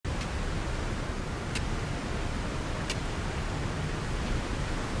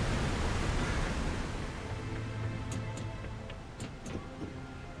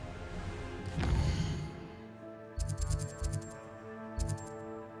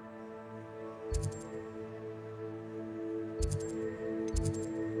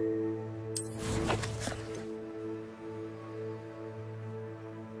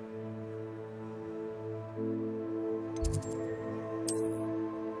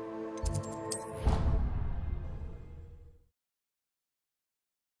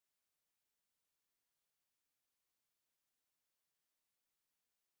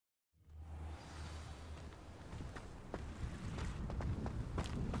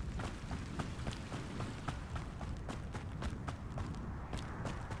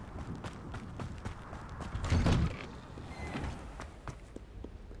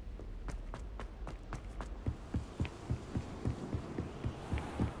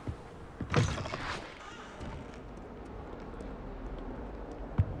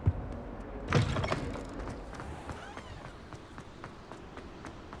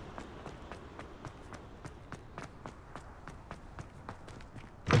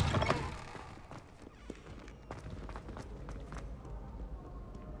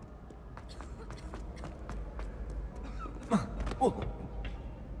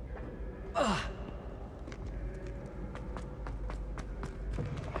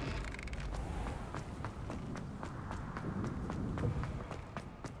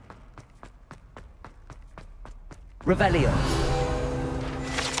Revelio.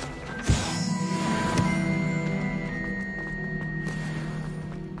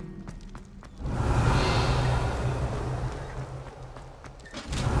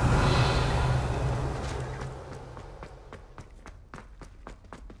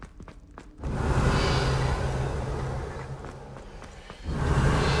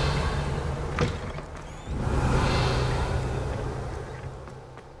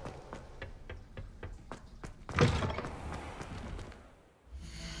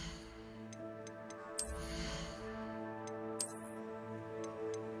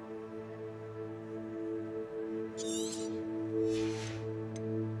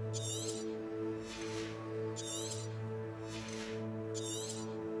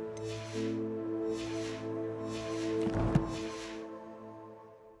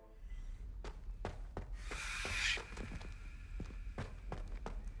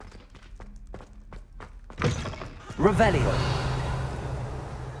 Revelio.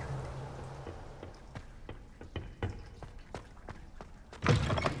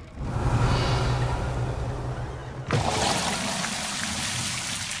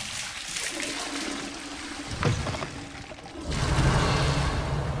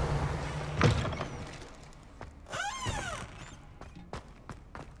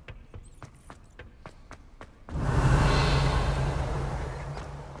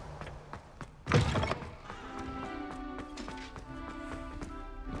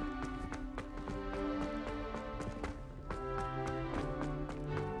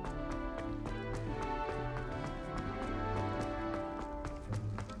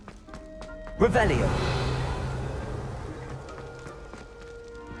 Revelio.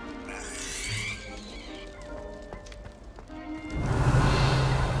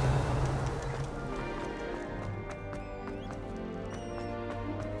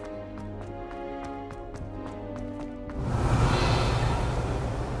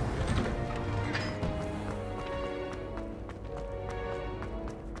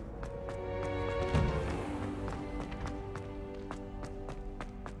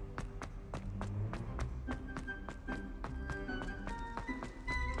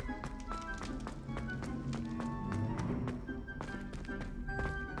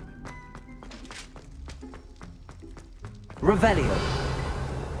 Revelio.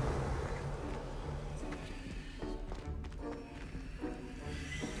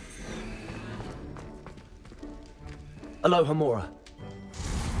 Alohomora.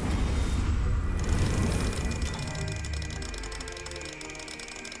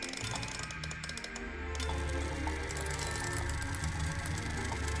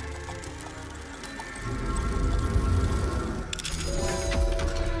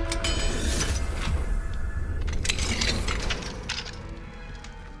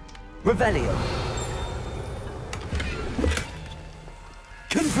 Revelio.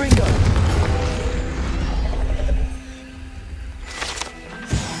 Confringo.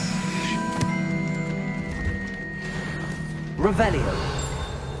 Revelio.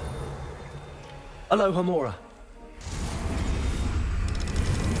 Alohomora.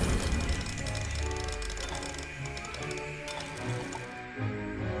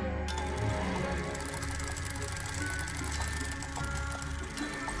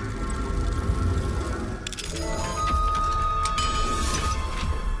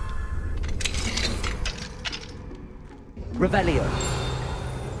 Revelio.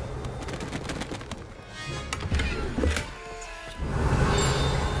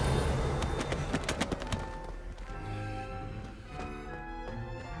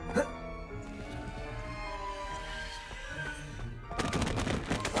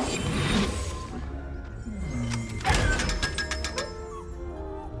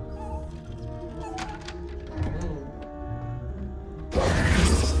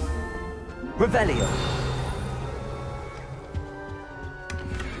 Revelio.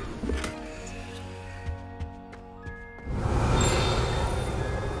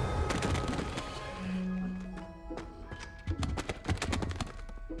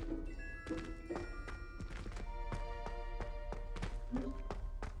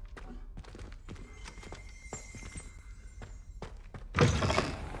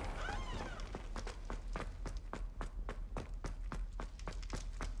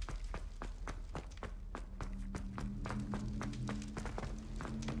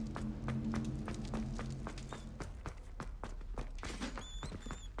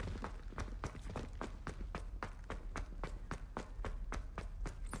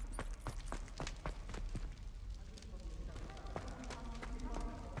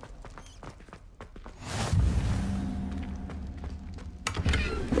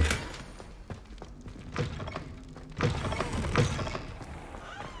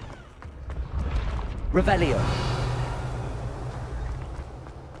 Revelio.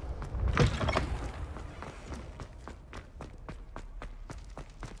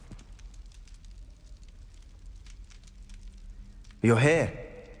 You're here.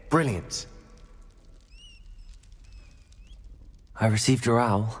 Brilliant. I received your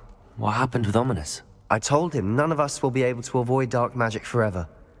owl. What happened with Ominous? I told him none of us will be able to avoid dark magic forever.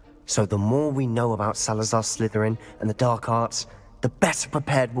 So the more we know about Salazar Slytherin and the dark arts, the better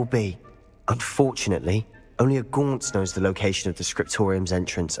prepared we'll be. Unfortunately, only a Gaunt knows the location of the Scriptorium's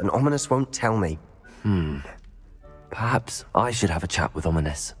entrance, and Ominous won't tell me. Perhaps I should have a chat with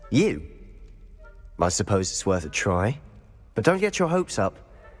Ominous. You? I suppose it's worth a try. But don't get your hopes up.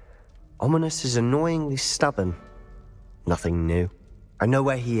 Ominous is annoyingly stubborn. Nothing new. I know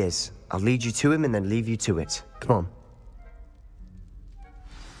where he is. I'll lead you to him and then leave you to it. Come on.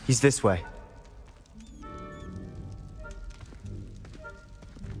 He's this way.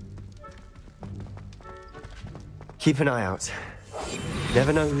 Keep an eye out.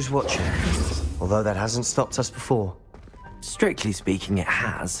 Never know who's watching. Although that hasn't stopped us before. Strictly speaking, it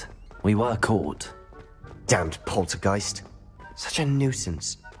has. We were caught. Damned poltergeist. Such a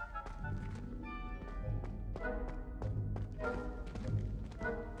nuisance.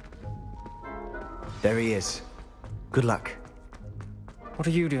 There he is. Good luck. What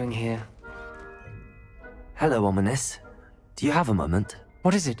are you doing here? Hello, Ominous. Do you have a moment?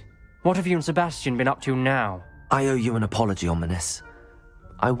 What is it? What have you and Sebastian been up to now? I owe you an apology, Ominous.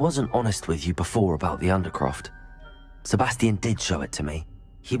 I wasn't honest with you before about the Undercroft. Sebastian did show it to me.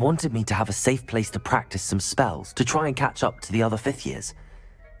 He wanted me to have a safe place to practice some spells, to try and catch up to the other fifth years.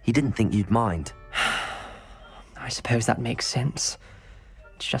 He didn't think you'd mind. I suppose that makes sense.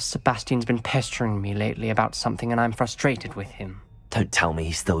 It's just Sebastian's been pestering me lately about something and I'm frustrated with him. Don't tell me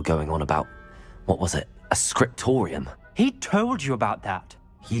he's still going on about, what was it, a scriptorium? He told you about that.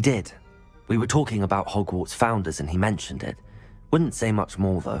 He did. We were talking about Hogwarts founders and he mentioned it. Wouldn't say much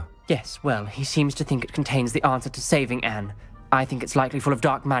more though. Yes, well, he seems to think it contains the answer to saving Anne. I think it's likely full of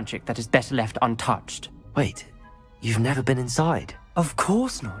dark magic that is better left untouched. Wait, you've never been inside? Of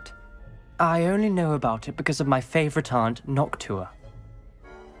course not. I only know about it because of my favorite aunt, Noctua.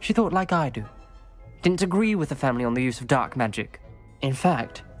 She thought like I do. Didn't agree with the family on the use of dark magic. In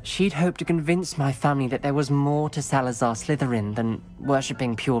fact, she'd hoped to convince my family that there was more to Salazar Slytherin than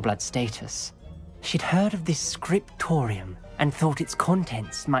worshipping pureblood status. She'd heard of this scriptorium and thought its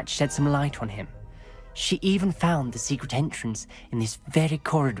contents might shed some light on him. She even found the secret entrance in this very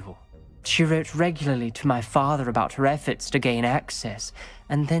corridor. She wrote regularly to my father about her efforts to gain access,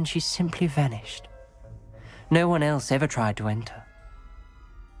 and then she simply vanished. No one else ever tried to enter.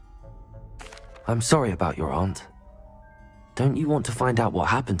 I'm sorry about your aunt. Don't you want to find out what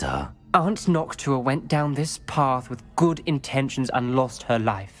happened to her? Aunt Noctua went down this path with good intentions and lost her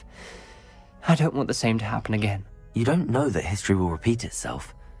life. I don't want the same to happen again. You don't know that history will repeat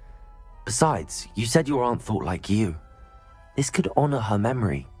itself. Besides, you said your aunt thought like you. This could honor her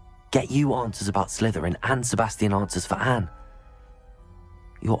memory, get you answers about Slytherin and Sebastian answers for Anne.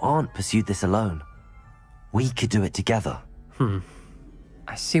 Your aunt pursued this alone. We could do it together.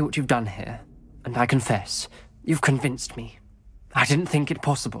 I see what you've done here, and I confess, you've convinced me. I didn't think it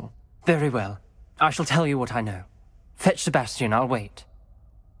possible. Very well. I shall tell you what I know. Fetch Sebastian, I'll wait.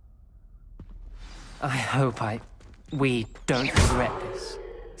 I hope we don't regret this.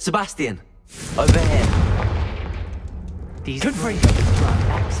 Sebastian! Over here! These rings grant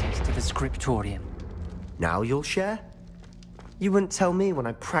access to the scriptorium. Now you'll share? You wouldn't tell me when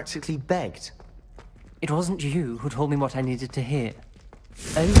I practically begged. It wasn't you who told me what I needed to hear.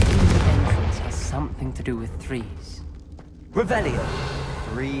 Opening the entrance has something to do with threes. Revelio.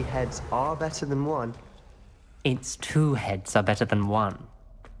 3 heads are better than 1. Its 2 heads are better than 1.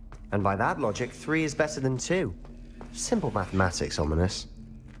 And by that logic, 3 is better than 2. Simple mathematics, Ominous.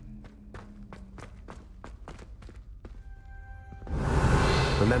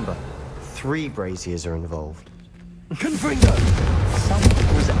 Remember, 3 braziers are involved. Confringo.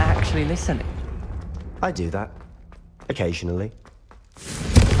 Someone was actually listening. I do that. Occasionally.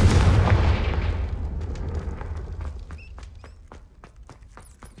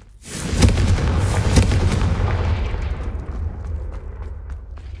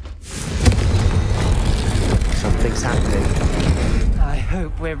 Something's happening. I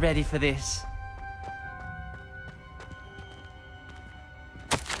hope we're ready for this.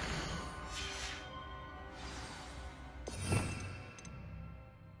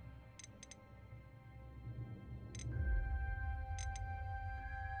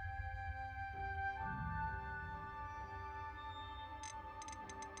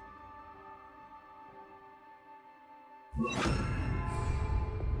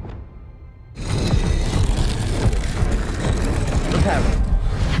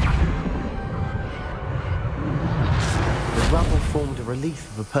 rubble formed a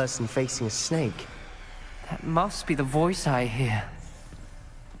relief of a person facing a snake. That must be the voice I hear.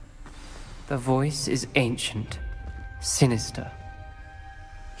 The voice is ancient, sinister.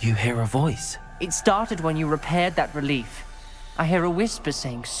 You hear a voice? It started when you repaired that relief. I hear a whisper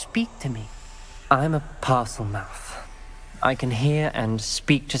saying, "Speak to me." I'm a parcel mouth. I can hear and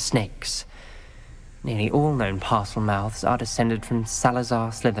speak to snakes. Nearly all known parcel mouths are descended from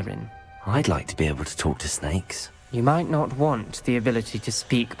Salazar Slytherin. I'd like to be able to talk to snakes. You might not want the ability to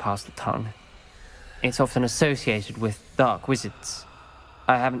speak parcel tongue. It's often associated with dark wizards.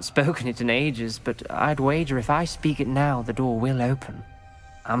 I haven't spoken it in ages, but I'd wager if I speak it now, the door will open.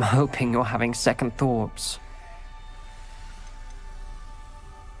 I'm hoping you're having second thoughts.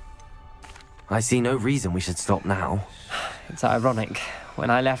 I see no reason we should stop now. It's ironic. When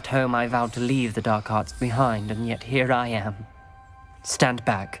I left home, I vowed to leave the dark arts behind, and yet here I am. Stand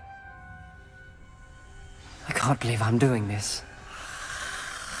back. I can't believe I'm doing this.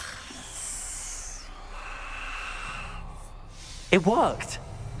 It worked!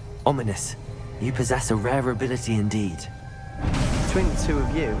 Ominous. You possess a rare ability indeed. Between the two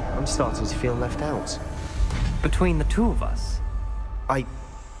of you, I'm starting to feel left out. Between the two of us?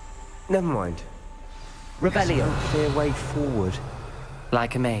 Never mind. Revelio. No clear way forward.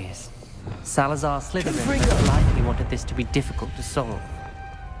 Like a maze. Salazar Slytherin most likely wanted this to be difficult to solve.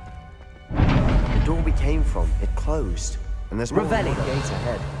 The door we came from, it closed. And there's more than one Revelio. gate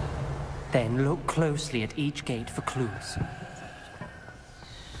ahead. Then look closely at each gate for clues.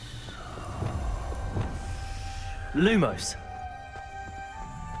 Lumos.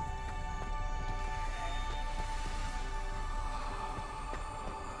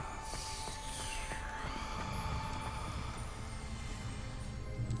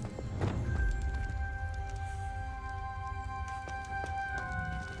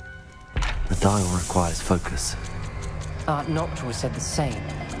 The dial requires focus. Art Noctua said the same.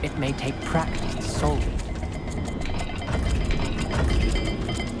 It may take practice to solve it.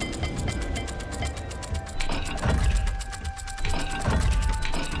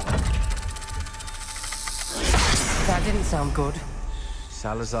 That didn't sound good.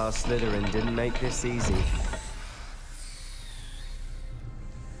 Salazar Slytherin didn't make this easy.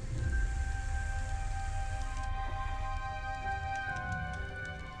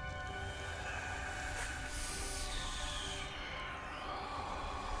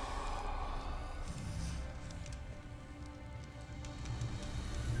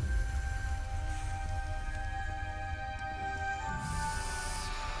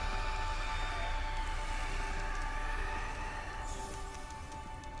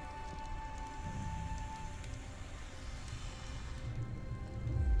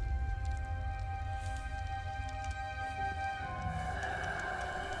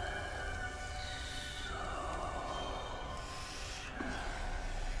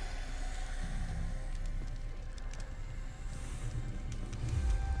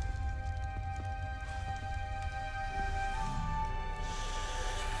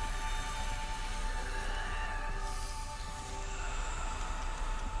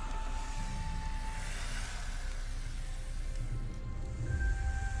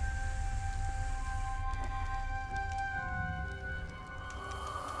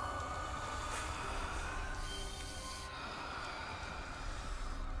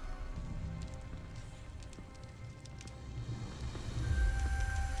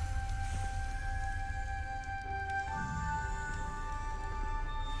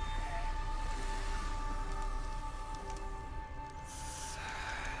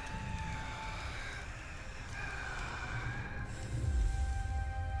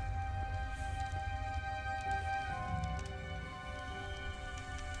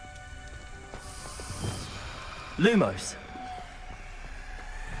 Lumos.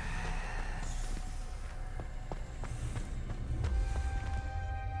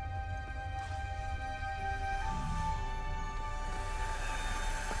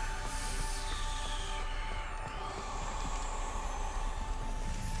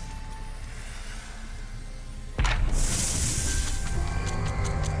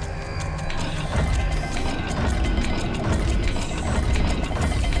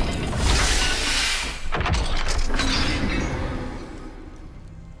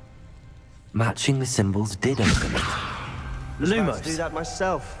 Matching the symbols did open it. I was about to Lumos. do that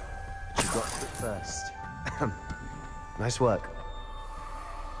myself. You got to it first. Nice work.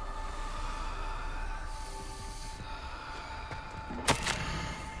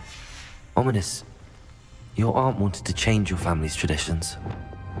 Ominous. Your aunt wanted to change your family's traditions.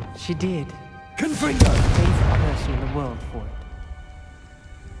 She did. Confringo. Favorite person in the world for it.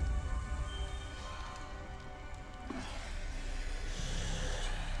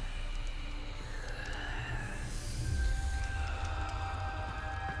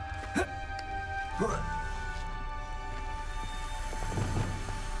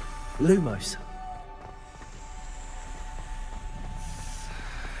 Lumos.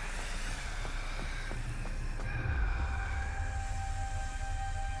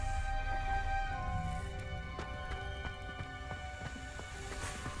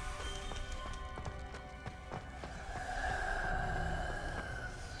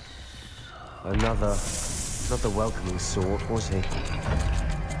 Another welcoming sort, was he?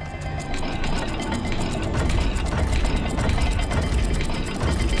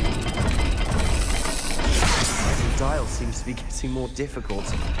 The dial seems to be getting more difficult,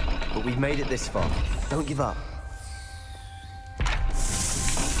 but we've made it this far. Don't give up.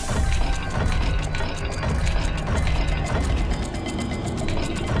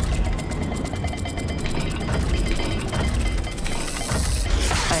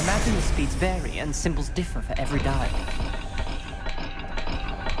 I imagine the speeds vary and symbols differ for every dial.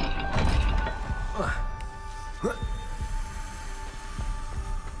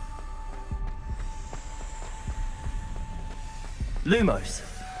 Lumos.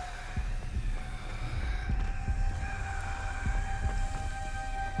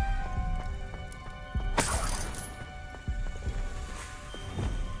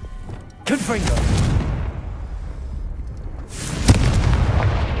 Confringo.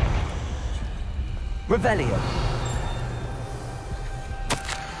 Revelio.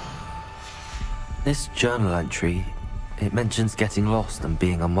 This journal entry, it mentions getting lost and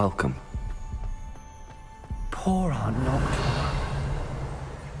being unwelcome. Poor Aunt Noctua.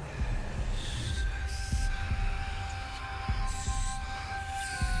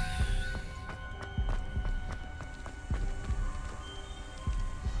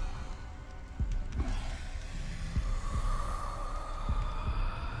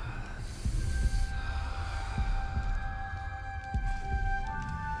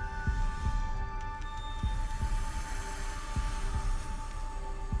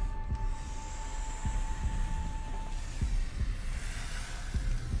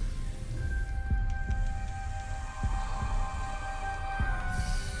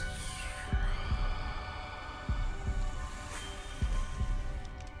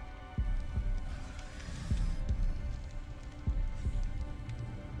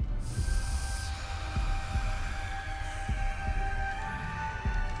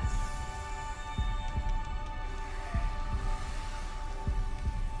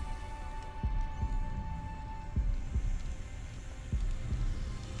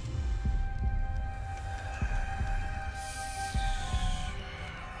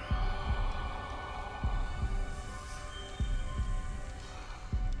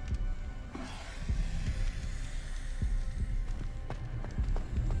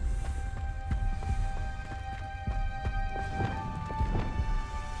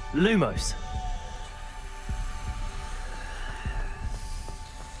 Lumos.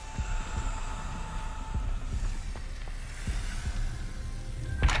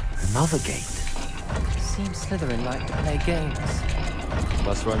 Another gate. Seems Slytherin like to play games.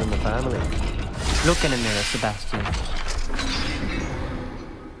 Must run in the family. Look in a mirror, Sebastian.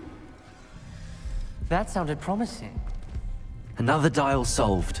 That sounded promising. Another dial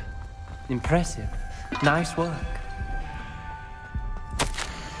solved. Impressive. Nice work.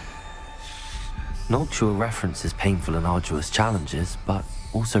 Noctua references painful and arduous challenges, but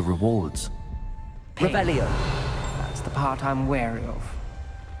also rewards. Pain. Revelio. That's the part I'm wary of.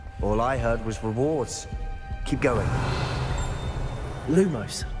 All I heard was rewards. Keep going.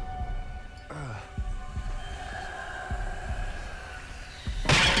 Lumos.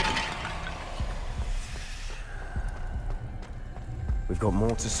 We've got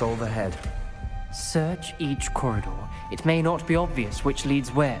more to solve ahead. Search each corridor. It may not be obvious which leads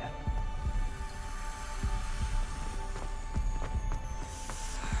where.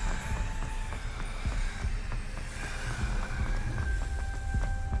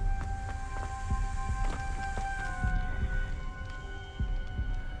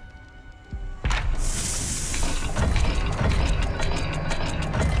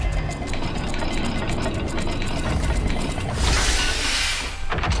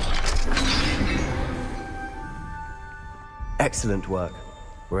 Excellent work.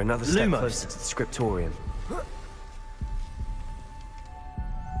 We're another step Lumos. closer to the scriptorium.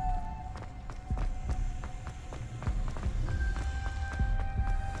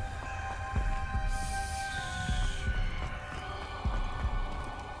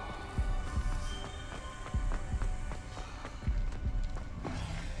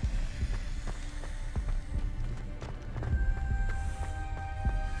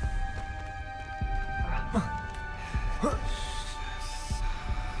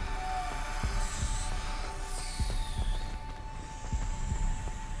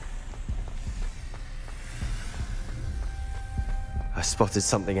 I spotted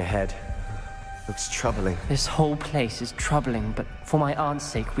something ahead. Looks troubling. This whole place is troubling, but for my aunt's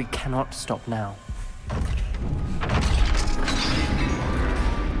sake, we cannot stop now.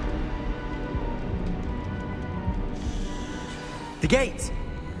 The gate!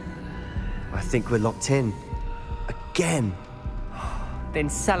 I think we're locked in. Again. Then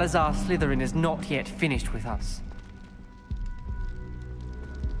Salazar Slytherin is not yet finished with us.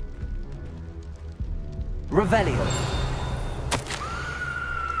 Revelio.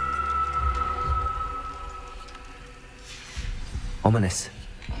 Ominous.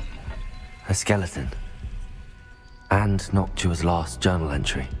 A skeleton. And Noctua's last journal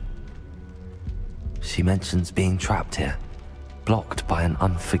entry. She mentions being trapped here, blocked by an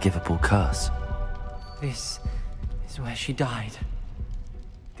unforgivable curse. This is where she died.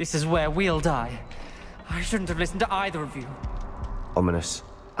 This is where we'll die. I shouldn't have listened to either of you. Ominous,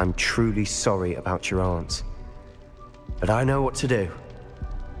 I'm truly sorry about your aunt. But I know what to do.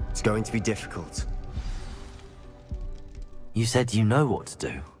 It's going to be difficult. You said you know what to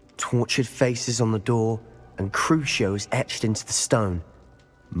do. Tortured faces on the door, and Crucios etched into the stone.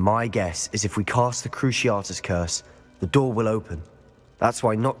 My guess is if we cast the Cruciatus curse, the door will open. That's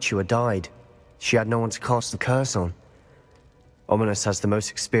why Noctua died. She had no one to cast the curse on. Ominous has the most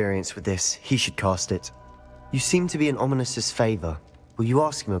experience with this. He should cast it. You seem to be in Ominous's favor. Will you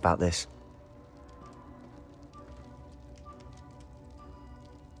ask him about this?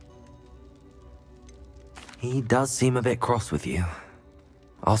 He does seem a bit cross with you.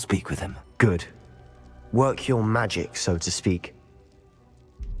 I'll speak with him. Good. Work your magic, so to speak.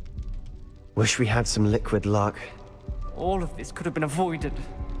 Wish we had some liquid luck. All of this could have been avoided.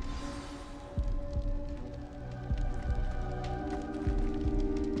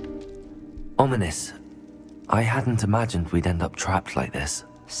 Ominous. I hadn't imagined we'd end up trapped like this.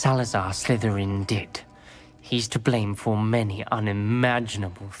 Salazar Slytherin did. He's to blame for many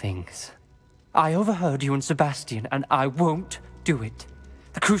unimaginable things. I overheard you and Sebastian, and I won't do it.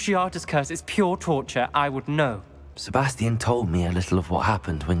 The Cruciatus curse is pure torture, I would know. Sebastian told me a little of what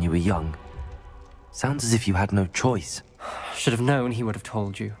happened when you were young. Sounds as if you had no choice. Should have known he would have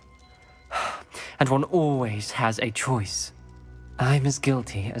told you. And one always has a choice. I'm as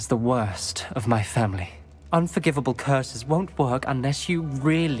guilty as the worst of my family. Unforgivable curses won't work unless you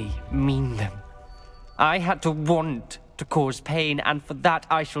really mean them. I had to want to cause pain, and for that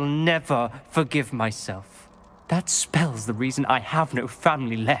I shall never forgive myself. That spells the reason I have no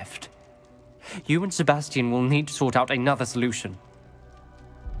family left. You and Sebastian will need to sort out another solution.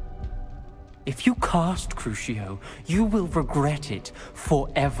 If you cast Crucio, you will regret it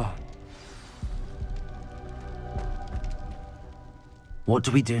forever. What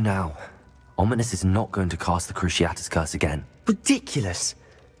do we do now? Ominous is not going to cast the Cruciatus curse again. Ridiculous!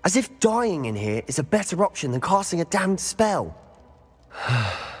 As if dying in here is a better option than casting a damned spell.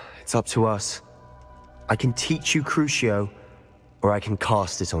 It's up to us. I can teach you Crucio, or I can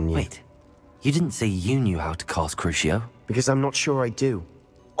cast it on you. Wait, you didn't say you knew how to cast Crucio? Because I'm not sure I do.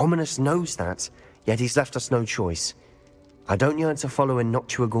 Ominous knows that, yet he's left us no choice. I don't yearn to follow in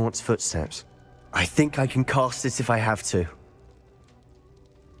Noctua Gaunt's footsteps. I think I can cast it if I have to.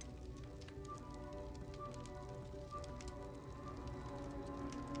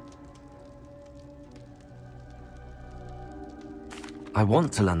 I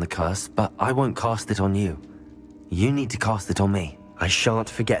want to learn the curse, but I won't cast it on you. You need to cast it on me. I shan't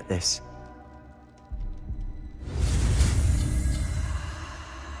forget this.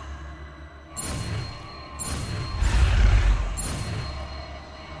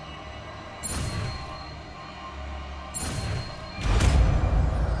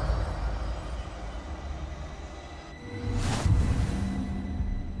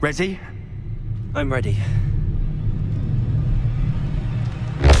 Ready? I'm ready.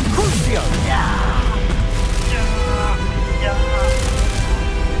 Crucio!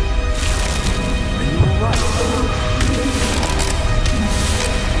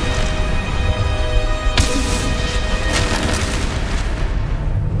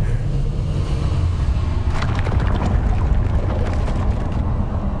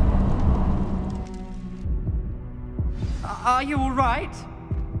 Are you all right?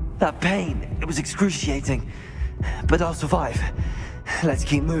 That pain, it was excruciating. But I'll survive. Let's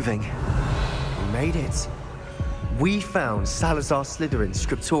keep moving. We made it. We found Salazar Slytherin's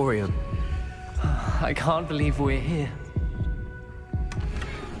scriptorium. I can't believe we're here.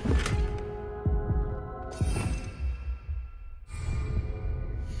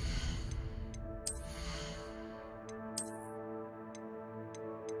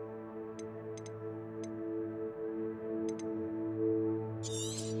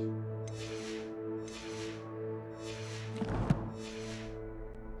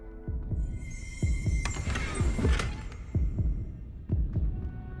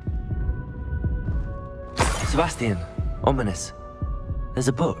 Sebastian, ominous. There's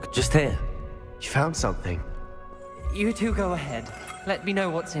a book just here. You found something. You two go ahead. Let me know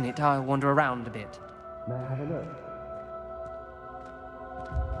what's in it. I'll wander around a bit. May I have a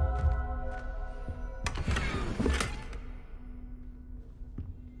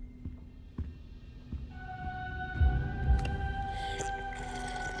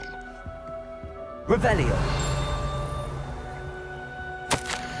look? Revelio.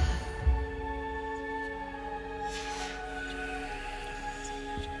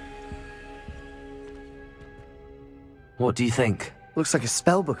 What do you think? Looks like a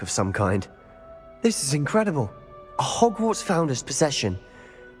spellbook of some kind. This is incredible. A Hogwarts founder's possession.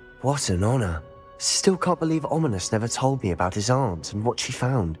 What an honor. Still can't believe Ominous never told me about his aunt and what she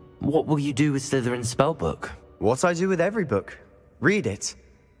found. What will you do with Slytherin's spellbook? What I do with every book. Read it.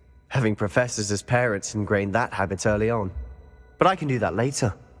 Having professors as parents ingrained that habit early on. But I can do that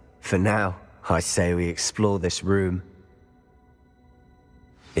later. For now, I say we explore this room.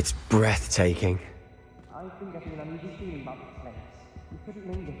 It's breathtaking. I think getting an uneasy feeling about this place. We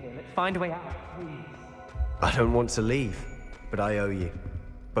couldn't linger here. Let's find a way out, please. I don't want to leave, but I owe you.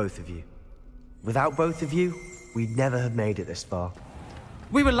 Both of you. Without both of you, we'd never have made it this far.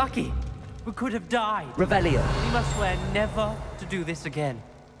 We were lucky. We could have died. Revelio. We must swear never to do this again.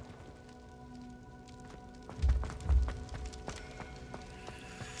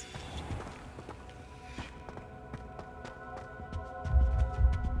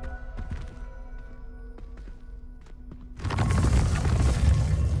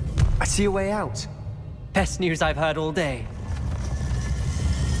 I see a way out. Best news I've heard all day.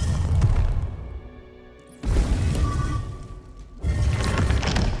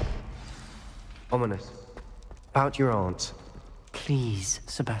 Ominous. About your aunt. Please,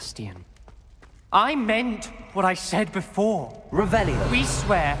 Sebastian. I meant what I said before. Revelio. We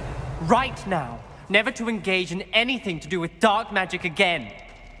swear, right now, never to engage in anything to do with dark magic again.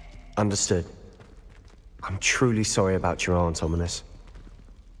 Understood. I'm truly sorry about your aunt, Ominous.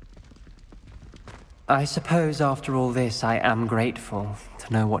 I suppose after all this, I am grateful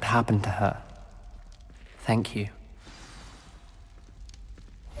to know what happened to her. Thank you.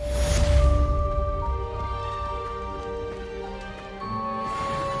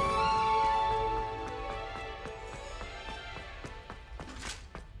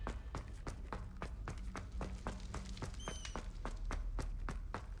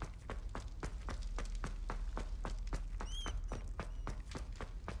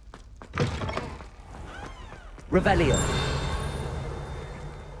 Revelio.